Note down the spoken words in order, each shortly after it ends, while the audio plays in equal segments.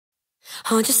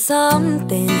Aren't you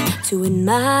something to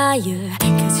admire?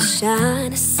 Cause you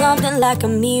shine something like a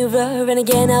mirror, and I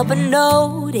can't help but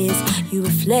notice you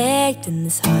reflect in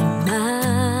this heart of mine.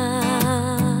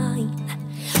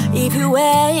 If you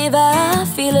ever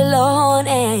feel alone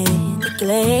and the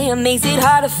glare makes it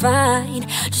hard to find,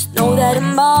 just know that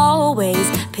I'm always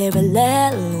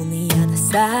parallel on the other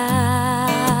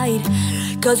side.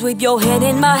 Cause with your hand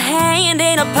in my hand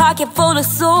and a pocket full of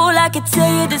soul, I can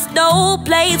tell you there's no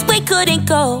place we couldn't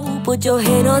go. Put your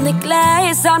hand on the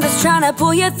glass, I'm just trying to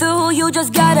pull you through. You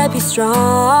just gotta be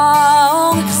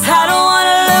strong, 'cause I don't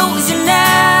wanna lose you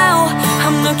now.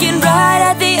 I'm looking right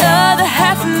at the other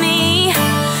half of me.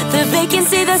 The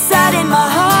vacancy that's inside in my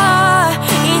heart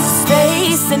is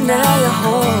space that now you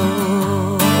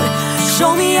hold.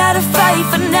 Show me how to fight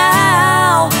for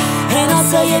now, and I'll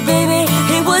tell you, baby,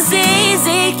 it was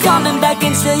easy coming back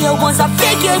into you once I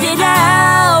figured it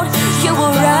out. You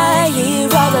were right here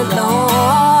all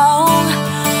along.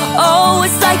 Oh,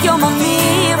 it's like you're my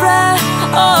mirror.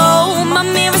 Oh, my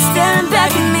mirror staring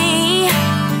back at me.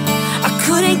 I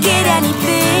couldn't get any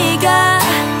bigger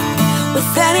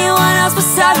with anyone else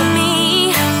beside of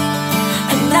me.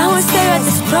 And now it's there as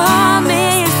this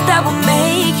promise that we'll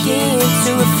make it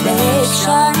to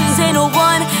reflections in a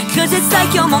one. Cause it's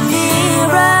like you're my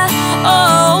mirror.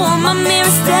 Oh, my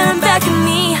mirror staring back at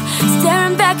me,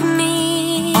 staring back at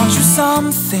me. Aren't you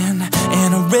something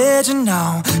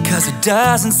original? Cause it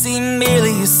doesn't seem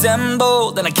merely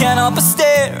assembled, and I can't help but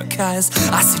stare, cause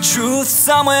I see truth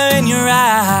somewhere in your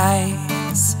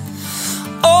eyes.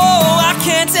 Oh, I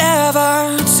can't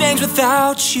ever change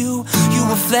without you. You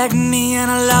reflect me and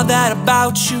I love that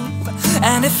about you.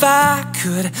 And if I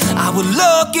could, I would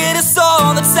look at us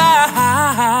all the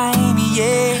time,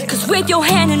 yeah. Cause with your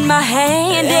hand in my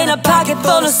hand and a pocket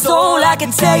full of soul, I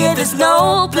can tell you there's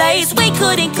no place we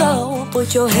couldn't go.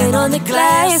 Put your hand on the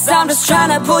glass, I'm just trying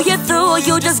to pull you through.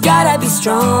 You just gotta be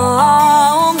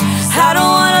strong. I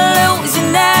don't wanna lose you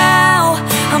now.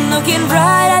 I'm looking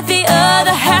right at the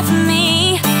other half of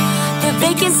me. The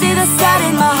vacancy that's inside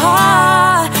in my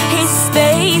heart is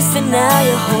space that now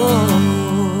you hold.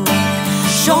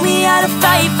 Show me how to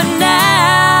fight for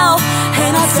now,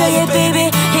 and I'll tell you, baby,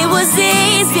 it was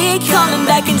easy coming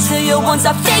back into you once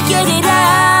I figured it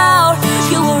out.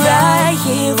 You were right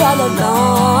here all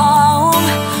along.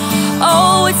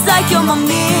 Oh, it's like you're my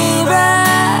mirror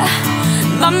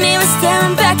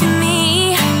staring back at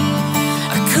me.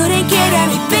 I couldn't get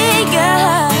any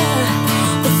bigger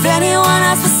with anyone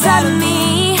else beside of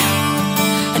me.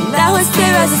 And now it's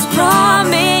clear as this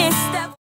promise